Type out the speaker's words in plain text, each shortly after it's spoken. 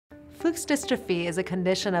Fuchs dystrophy is a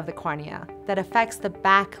condition of the cornea that affects the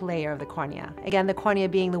back layer of the cornea. Again, the cornea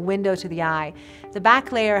being the window to the eye. The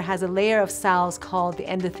back layer has a layer of cells called the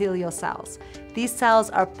endothelial cells. These cells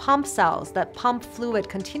are pump cells that pump fluid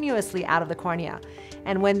continuously out of the cornea.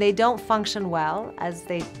 And when they don't function well, as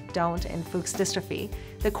they don't in Fuchs dystrophy,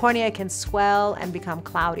 the cornea can swell and become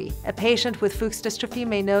cloudy. A patient with Fuchs dystrophy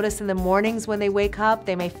may notice in the mornings when they wake up,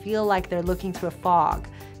 they may feel like they're looking through a fog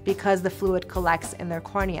because the fluid collects in their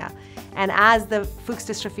cornea. And as the Fuchs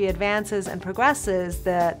dystrophy advances and progresses,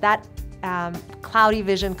 that cloudy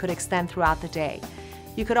vision could extend throughout the day.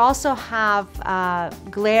 You could also have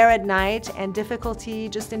glare at night and difficulty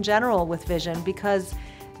just in general with vision because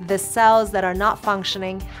the cells that are not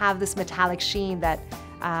functioning have this metallic sheen that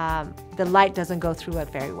the light doesn't go through it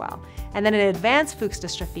very well. And then in advanced Fuchs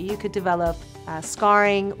dystrophy, you could develop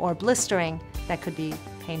scarring or blistering that could be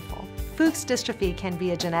painful. Fuchs dystrophy can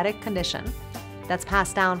be a genetic condition that's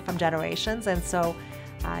passed down from generations, and so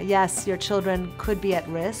yes, your children could be at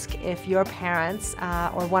risk if your parents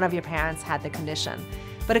or one of your parents had the condition.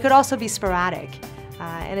 But it could also be sporadic,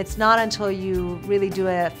 and it's not until you really do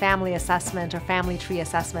a family assessment or family tree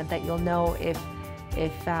assessment that you'll know if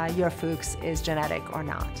your Fuchs is genetic or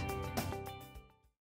not.